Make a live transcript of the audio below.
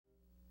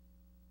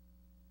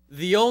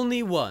The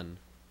Only One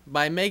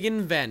by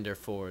Meghan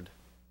Vanderford.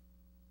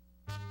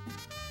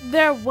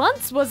 There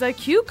once was a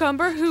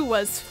cucumber who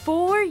was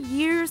 4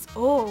 years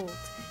old.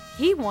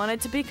 He wanted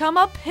to become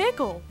a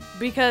pickle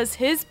because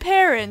his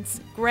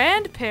parents,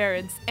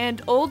 grandparents,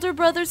 and older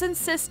brothers and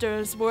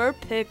sisters were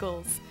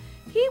pickles.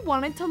 He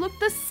wanted to look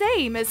the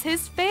same as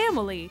his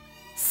family.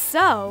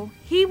 So,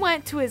 he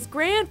went to his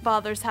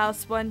grandfather's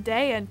house one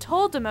day and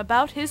told him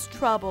about his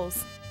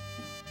troubles.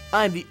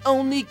 I'm the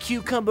only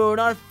cucumber in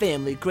our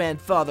family,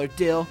 Grandfather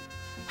Dill.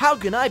 How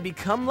can I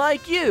become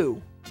like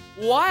you?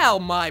 Well,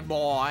 my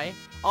boy,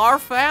 our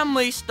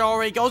family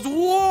story goes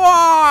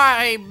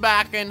way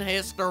back in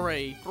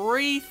history.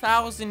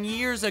 3,000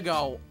 years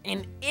ago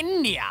in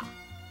India.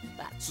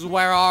 That's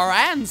where our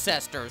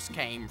ancestors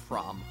came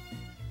from.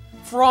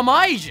 From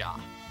Asia,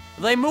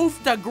 they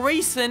moved to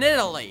Greece and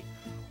Italy,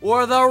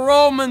 where the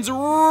Romans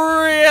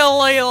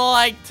really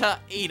liked to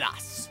eat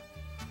us.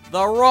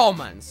 The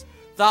Romans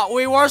thought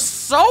we were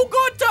so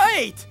good to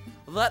eat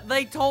that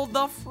they told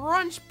the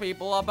French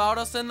people about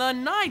us in the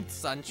 9th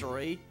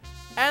century,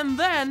 and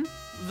then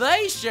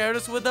they shared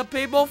us with the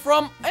people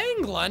from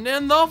England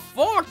in the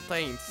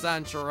 14th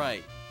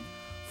century.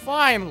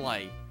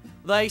 Finally,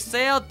 they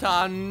sailed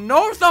to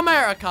North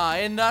America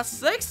in the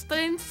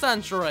 16th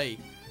century,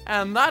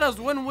 and that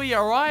is when we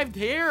arrived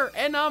here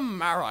in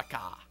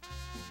America.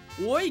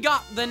 We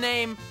got the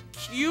name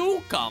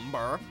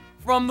cucumber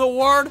from the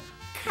word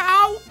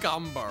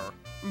cowcumber,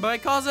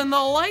 because in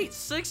the late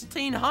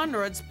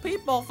 1600s,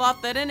 people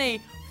thought that any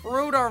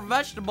fruit or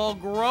vegetable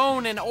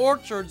grown in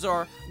orchards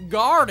or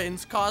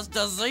gardens caused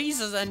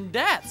diseases and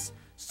deaths,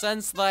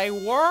 since they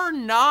were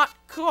not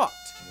cooked.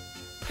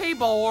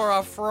 People were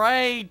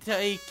afraid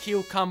to eat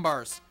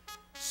cucumbers,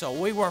 so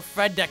we were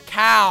fed to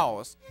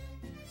cows.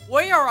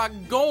 We are a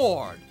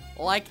gourd,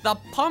 like the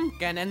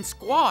pumpkin and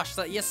squash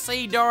that you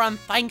see during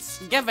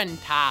Thanksgiving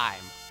time.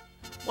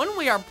 When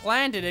we are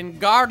planted in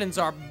gardens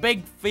or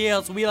big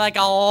fields, we like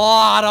a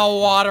lot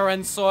of water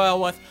and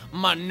soil with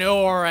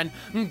manure and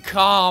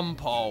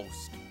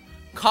compost.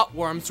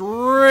 Cutworms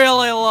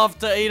really love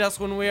to eat us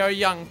when we are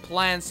young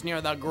plants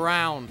near the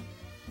ground.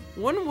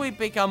 When we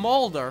become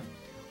older,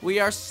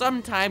 we are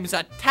sometimes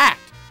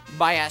attacked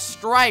by a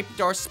striped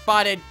or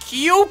spotted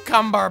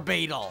cucumber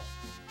beetle.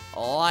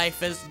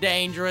 Life is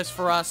dangerous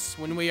for us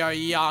when we are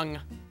young.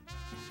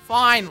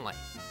 Finally,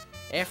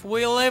 if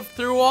we live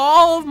through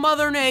all of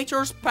Mother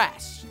Nature's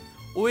pests,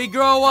 we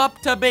grow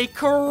up to be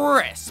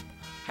crisp,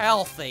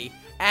 healthy,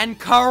 and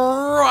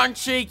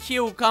crunchy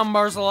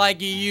cucumbers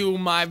like you,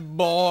 my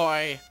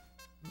boy.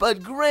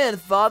 But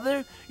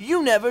Grandfather,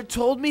 you never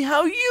told me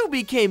how you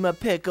became a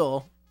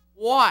pickle.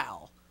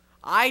 Well,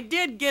 I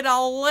did get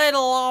a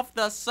little off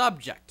the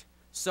subject,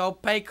 so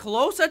pay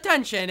close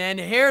attention and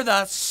hear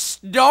the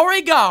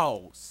story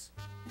goes.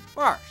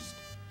 First,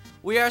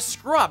 we are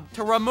scrubbed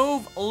to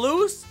remove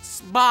loose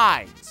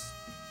spines.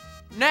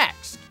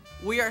 Next,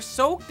 we are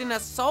soaked in a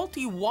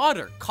salty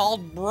water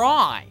called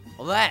brine.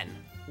 Then,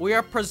 we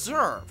are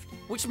preserved,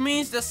 which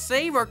means to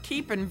save or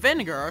keep in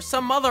vinegar or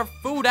some other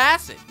food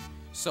acid,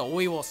 so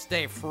we will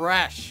stay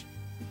fresh.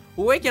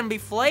 We can be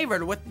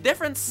flavored with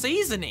different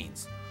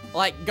seasonings,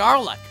 like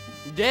garlic,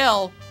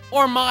 dill,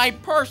 or my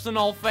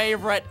personal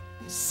favorite,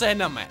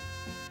 cinnamon.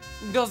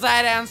 Does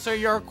that answer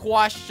your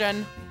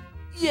question?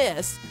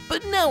 Yes,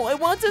 but now I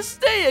want to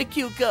stay a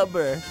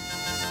cucumber.